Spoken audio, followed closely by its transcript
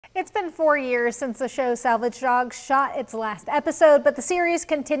It's been 4 years since the show Salvage Dogs shot its last episode, but the series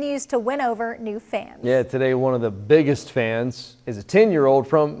continues to win over new fans. Yeah, today one of the biggest fans is a 10-year-old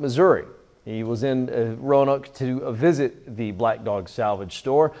from Missouri. He was in Roanoke to visit the Black Dog Salvage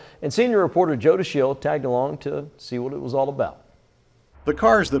store, and senior reporter Joe DeShiel tagged along to see what it was all about. The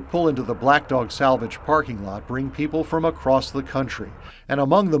cars that pull into the Black Dog Salvage parking lot bring people from across the country. And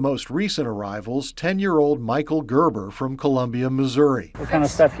among the most recent arrivals, 10-year-old Michael Gerber from Columbia, Missouri. What kind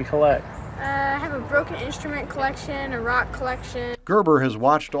of stuff you collect? I have a broken instrument collection, a rock collection. Gerber has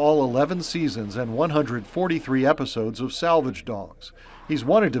watched all 11 seasons and 143 episodes of Salvage Dogs. He's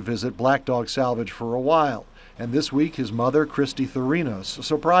wanted to visit Black Dog Salvage for a while, and this week his mother, Christy Thurinos,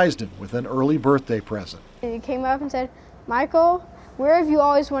 surprised him with an early birthday present. He came up and said, "Michael, where have you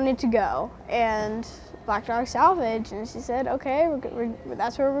always wanted to go?" And Black Dog Salvage, and she said, "Okay,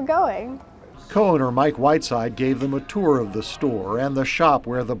 that's where we're going." Co-owner Mike Whiteside gave them a tour of the store and the shop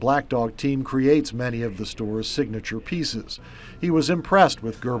where the Black Dog team creates many of the store's signature pieces. He was impressed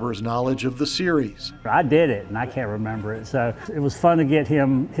with Gerber's knowledge of the series. I did it and I can't remember it, so it was fun to get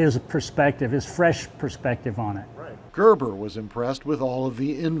him his perspective, his fresh perspective on it. Gerber was impressed with all of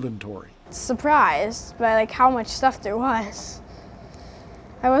the inventory. Surprised by how much stuff there was.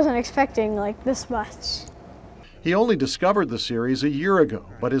 I wasn't expecting this much. He only discovered the series a year ago,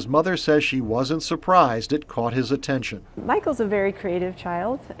 but his mother says she wasn't surprised it caught his attention. Michael's a very creative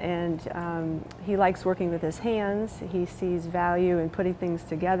child, and he likes working with his hands. He sees value in putting things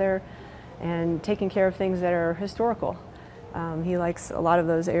together and taking care of things that are historical. He likes a lot of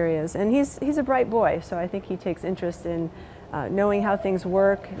those areas, and he's a bright boy, so I think he takes interest in knowing how things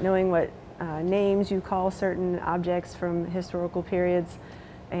work, knowing what names you call certain objects from historical periods.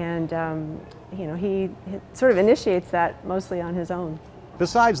 And he sort of initiates that mostly on his own.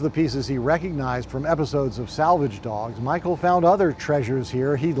 Besides the pieces he recognized from episodes of Salvage Dogs, Michael found other treasures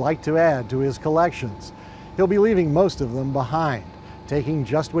here he'd like to add to his collections. He'll be leaving most of them behind, taking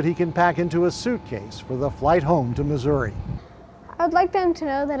just what he can pack into a suitcase for the flight home to Missouri. I would like them to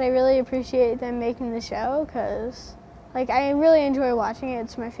know that I really appreciate them making the show, because I really enjoy watching it.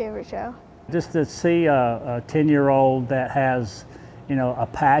 It's my favorite show. Just to see a 10-year-old that has a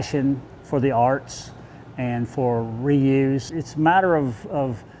passion for the arts and for reuse. It's a matter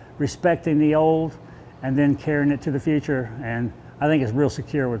of respecting the old and then carrying it to the future, and I think it's real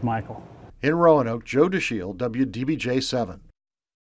secure with Michael. In Roanoke, Joe DeShiel, WDBJ 7.